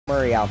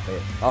Murray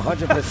outfit.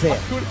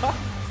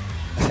 100%.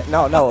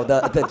 No,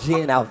 the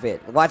Jin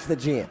outfit. Watch the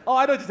Jin. Oh,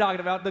 I know what you're talking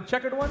about. The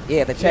checkered one?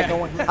 Yeah, the checkered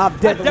one. I've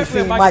definitely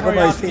seen Michael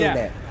Murray seeing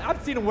that.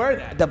 I've seen him wear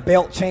that. The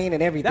belt chain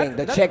and everything.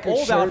 The checkered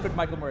old shirt. outfit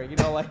Michael Murray, you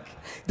know, like.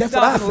 That's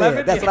what I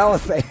said. That's what I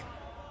was saying.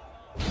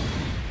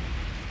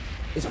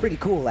 It's pretty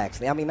cool,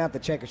 actually. I mean, not the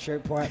checkered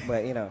shirt part,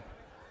 but, you know,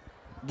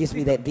 gives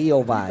me that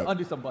Dio vibe.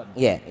 Undo some buttons.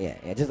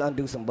 Yeah. Just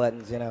undo some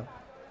buttons, you know.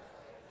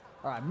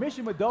 All right,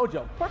 Mishima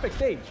Dojo. Perfect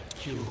stage.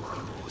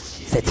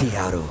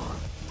 Setiharu.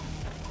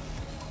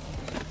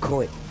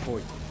 Koi.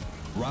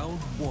 Round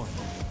 1.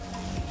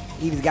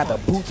 He's got the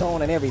boots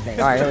on and everything.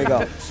 All right, here we go.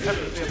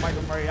 Definitely a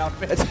Michael Murray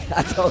outfit.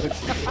 I told you.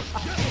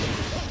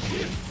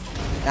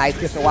 Nice,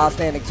 gets the wild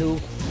standing too.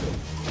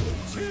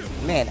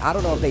 Man, I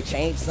don't know if they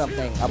changed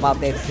something about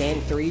that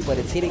Zen 3, but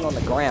it's hitting on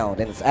the ground,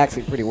 and it's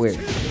actually pretty weird.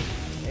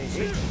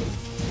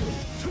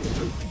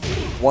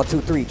 1,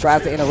 2, 3.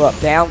 Tries to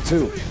interrupt. Down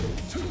 2.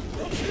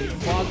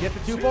 Ball get the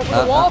 2-4 for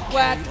the wall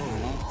flat.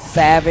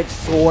 Savage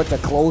sword to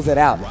close it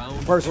out.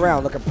 First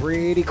round looking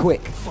pretty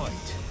quick.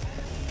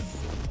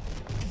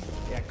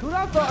 Yeah,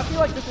 Qudans, I feel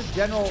like this is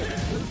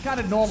kind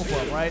of normal for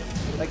him, right?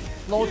 Like,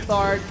 slow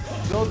start,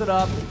 build it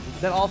up,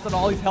 then all of a sudden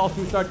all these health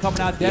boosts start coming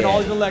out, then all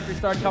these electrics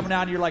start coming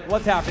out, and you're like,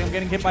 what's happening? I'm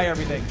getting hit by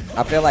everything.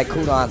 I feel like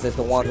Qudans is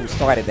the one who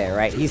started that,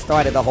 right? He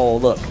started the whole,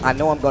 look, I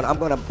know I'm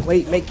gonna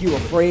make you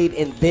afraid,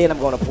 and then I'm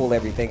gonna pull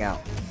everything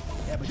out.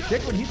 Yeah, but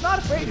Chikurin, he's not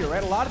afraid here,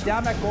 right? A lot of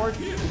down back forward.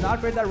 He's not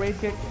afraid of that raise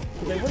kick.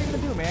 He's like, what are you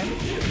gonna do, man?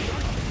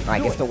 All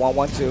right, gets the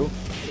 1-1-2.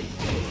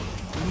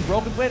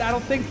 Broken blade? I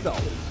don't think so.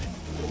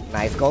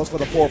 Nice, goes for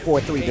the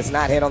 4-4-3. Does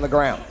not hit on the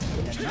ground.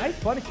 Yeah, nice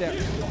punish there.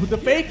 With the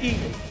fakie.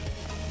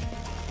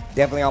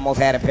 Definitely almost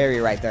had a parry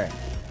right there.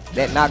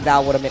 That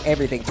knockdown would have been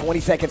everything. 20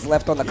 seconds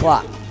left on the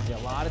clock. Yeah,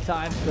 a lot of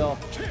time still.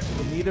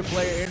 Neither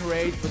player in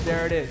rage, but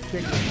there it is.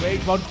 Chikurin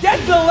rage mode.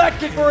 Gets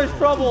electric for his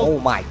trouble. Oh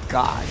my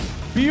gosh.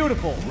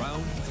 Beautiful.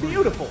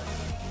 Beautiful.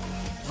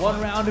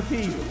 1 round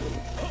apiece.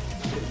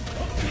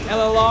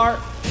 LLR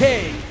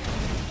K.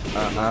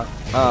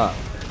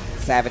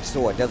 Savage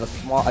sword does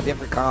a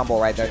different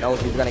combo right there. Knows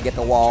he's gonna get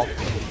the wall.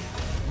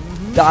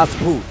 Das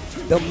boot.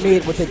 The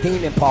mid with the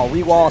demon paw.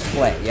 Re-wall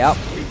split. Yep.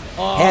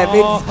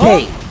 Heaven's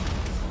Gate.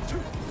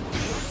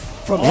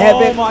 From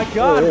heaven. Oh my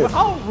god. Oh.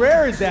 How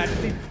rare is that?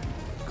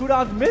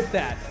 Qudans missed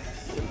that.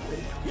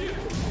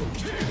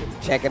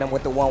 Checking him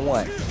with the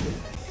 1-1.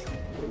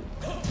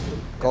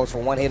 Goes for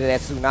one hit of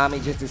that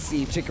tsunami just to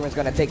see if Chikurin's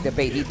gonna take the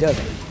bait. He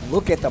doesn't.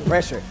 Look at the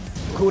pressure.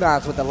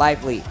 Qudans with the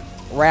life lead.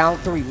 Round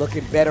 3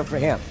 looking better for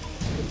him.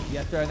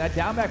 Yes, sir. And that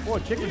down back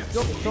forward, Chikurin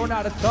still throwing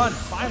out a ton.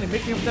 Finally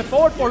making him step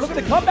forward for. Look at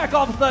the comeback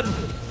all of a sudden.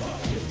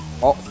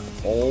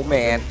 Oh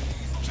man.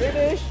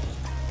 Finish.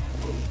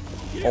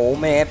 Oh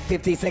man,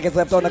 15 seconds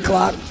left on the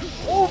clock.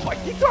 Oh my,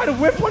 he tried to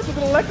whip punch with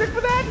an electric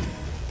for that?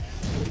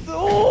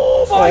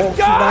 Oh my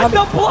god,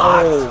 the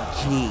block!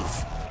 Oh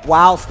jeez.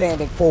 Wild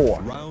standing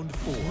 4. Round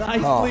 4.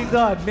 Nicely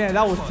done. Man,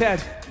 that was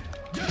tense.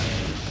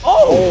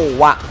 Oh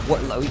wow.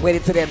 We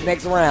waited to that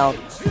next round.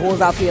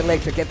 Pulls out the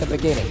electric at the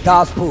beginning.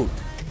 Das boot.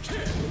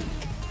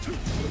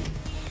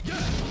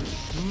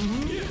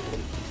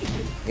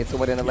 Gets it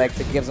with an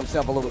electric, gives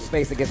himself a little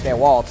space against that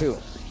wall too.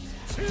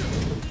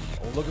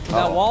 Oh, looking for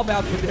that wall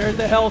bounce, but there's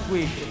the hell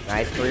sweep.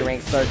 Nice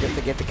 3-ring circus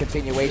to get the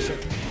continuation.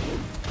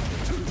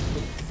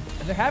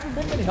 And there haven't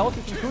been many health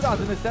from Qudans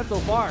in this set so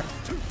far.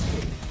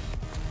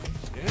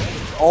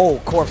 Oh,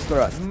 corpse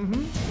thrust.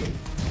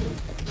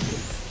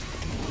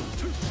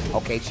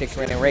 Okay,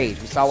 Chikurin in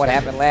rage. We saw what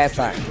happened last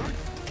time.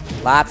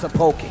 Lots of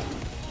poking.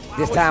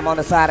 This time on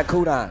the side of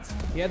Qudans.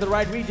 He had the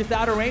right read, just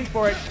out of range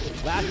for it.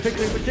 Last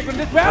victory for Chikurin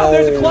this round.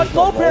 There's a clutch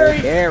low parry.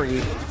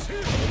 Parry.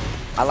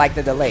 I like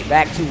the delay.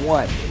 Back to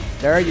 1.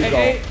 There you go.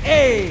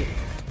 Hey.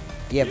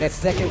 Yeah, if that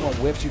second one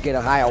whips, you get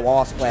a higher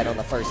wall splat on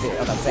the first hit.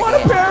 On the second What a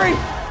hit. parry!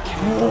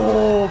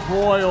 Oh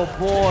boy, oh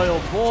boy,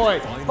 oh boy.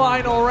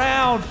 Final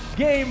round,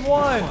 game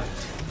 1.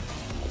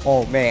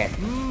 Oh man.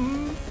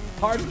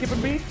 Hard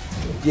skipping beat?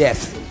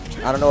 Yes.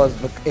 I don't know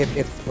if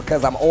it's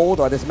because I'm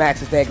old or this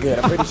match is that good.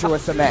 I'm pretty sure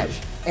it's the match.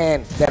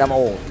 And that I'm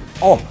old.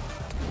 Oh,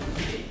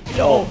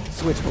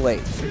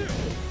 switchblades.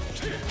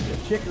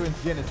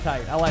 Chikurin's Jin is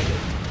tight. I like it.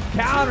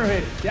 Counter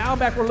hit. Down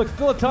backward looks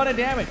still a ton of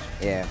damage.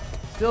 Yeah.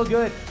 Still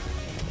good.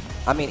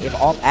 I mean, if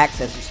off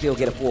access, you still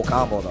get a full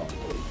combo though.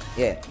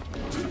 Yeah.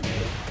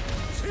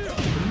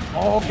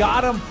 Oh,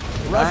 got him.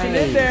 Rushing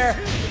in there.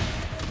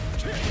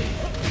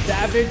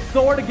 Savage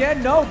sword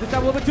again. No, this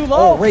time a little bit too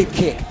low. Oh, rape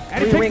kick.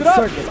 And he 3-ring picks it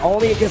up. circus,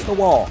 only against the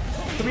wall.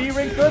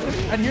 3-ring circus.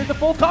 And here's the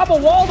full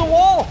combo, wall to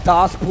wall.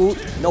 Das boot.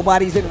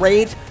 Nobody's in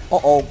rage.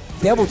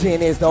 Devil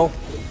Jin is though.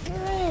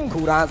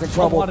 Qudans in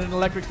trouble. Wanted an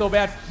electric so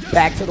bad.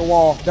 Back to the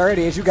wall. There it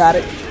is. You got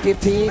it.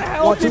 15.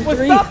 1, 2, 3.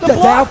 The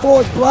down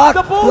forward is blocked.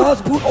 The boot.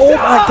 Das boot. Oh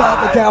my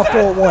God. The down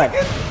forward 1.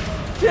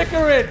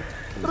 Chikurin.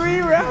 3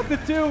 rounds to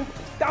 2.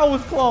 That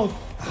was close.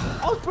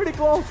 That was pretty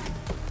close.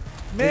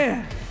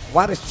 Man.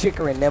 Why does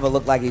Chikurin never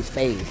look like he's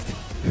phased?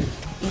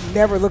 He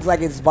never looks like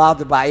he's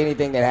bothered by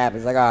anything that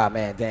happens. Like, oh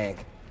man, dang.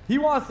 He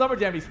won Summer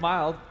Jam. He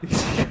smiled.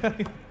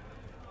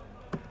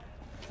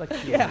 It's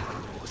like, yeah.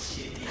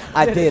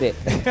 I did it.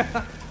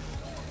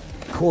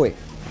 Quick.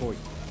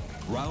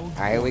 Round All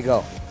right, here we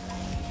go.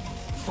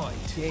 fight.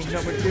 Game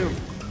number 2.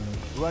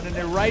 Running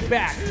it right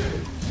back.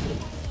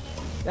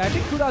 Yeah, I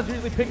think Qudans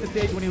usually picks the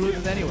stage when he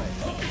loses anyway.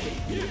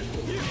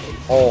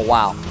 Oh,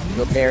 wow.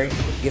 Good parry.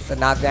 Gets the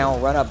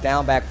knockdown, run up,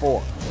 down, back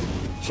 4.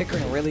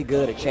 Chikurin really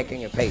good at checking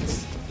your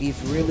pace.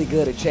 He's really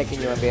good at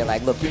checking you and being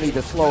like, look, you need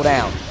to slow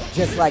down.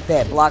 Just like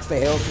that. Blocks the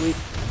hell sweep,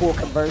 full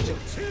conversion.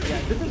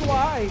 Yeah, this is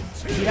why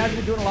he hasn't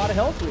been doing a lot of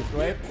hell sweeps,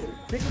 right?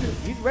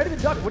 He's ready to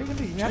duck. What are you going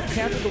to do? You have to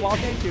cancel the wall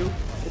game too.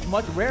 It's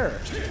much rarer.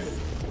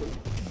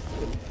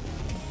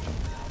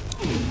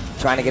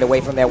 Trying to get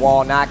away from that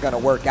wall, not going to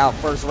work out.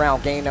 First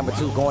round, game number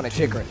 2, going to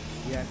Chikurin.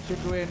 Yeah,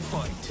 Chikurin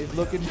is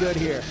looking good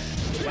here.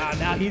 Wow,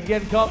 now he's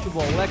getting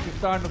comfortable. Electric's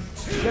starting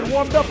to get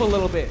warmed up a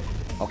little bit.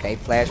 Okay,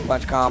 flash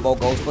punch combo,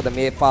 goes for the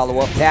mid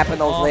follow-up, tapping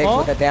those legs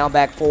with the down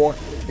back 4.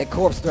 The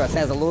corpse thrust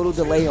has a little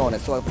delay on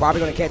it, so it's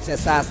probably going to catch that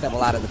side step a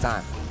lot of the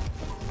time.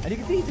 And you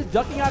can see he's just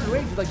ducking out of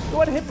range. He's like,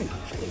 go ahead and hit me.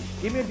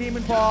 Give me a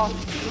demon paw.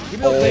 Give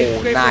me a blade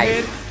scraper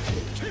nice. hit.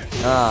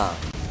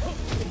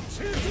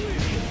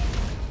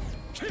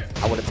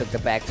 I would have took the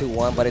back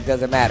 2-1, but it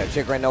doesn't matter.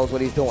 Chikurin knows what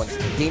he's doing.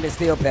 Demon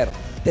steel pedal.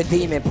 The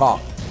demon paw.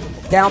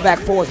 Down back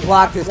 4 is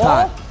blocked this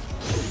time.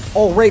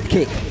 Oh, rape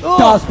kick.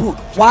 Dodge boot.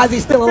 Why is he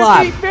still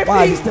alive? 50.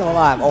 Why is he still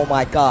alive? Oh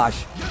my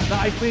gosh.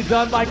 Nicely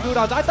done by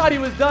Qudans. I thought he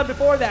was done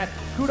before that.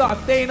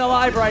 Qudans staying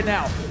alive right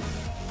now.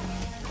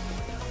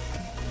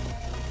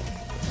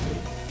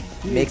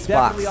 Mixed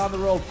box. Definitely on the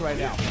ropes right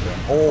now.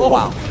 Oh,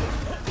 wow.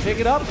 Pick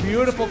it up.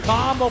 Beautiful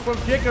combo from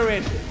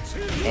Chikurin.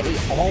 And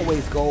he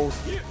always goes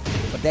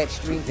for that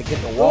string to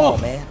get the wall,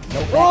 man.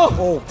 No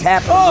back.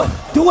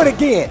 Tap. Do it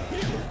again.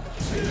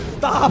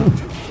 Stop.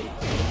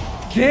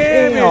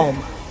 Damn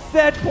it.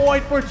 Set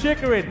point for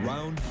Chikurin.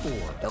 Round 4.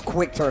 The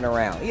quick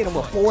turnaround. He hit him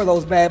with 4 of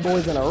those bad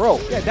boys in a row.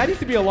 Yeah, that used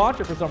to be a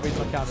launcher for some reason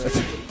on counter.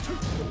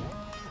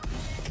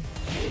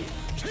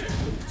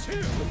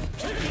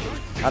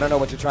 I don't know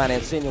what you're trying to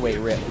insinuate,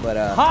 Rip, but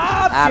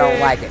I don't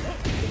like it.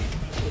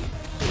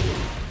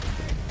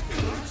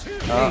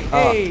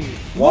 Hey,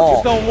 look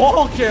at the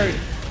wall carry.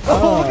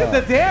 Look at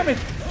the damage.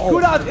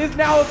 Qudans is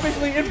now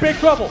officially in big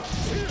trouble.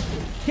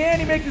 Can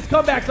he make this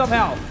comeback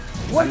somehow?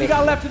 What has he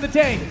got left in the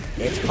tank?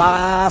 It's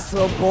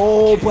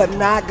possible, but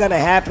not going to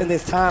happen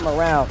this time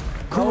around.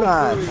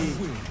 Qudans.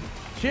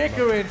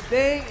 Chikurin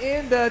staying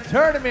in the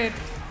tournament.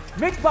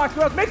 Mixed box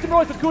girls. Make some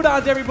noise for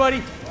Qudans,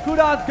 everybody.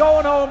 Qudans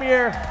going home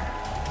here.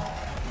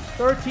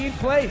 13th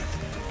place.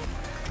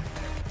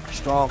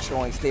 Strong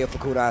showing still for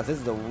Qudans. This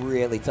is a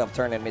really tough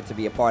tournament to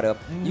be a part of.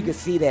 You can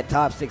see that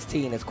top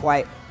 16 is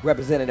quite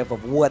representative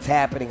of what's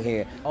happening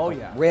here. Oh,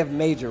 yeah. Rev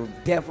Major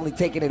definitely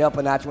taking it up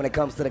a notch when it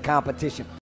comes to the competition.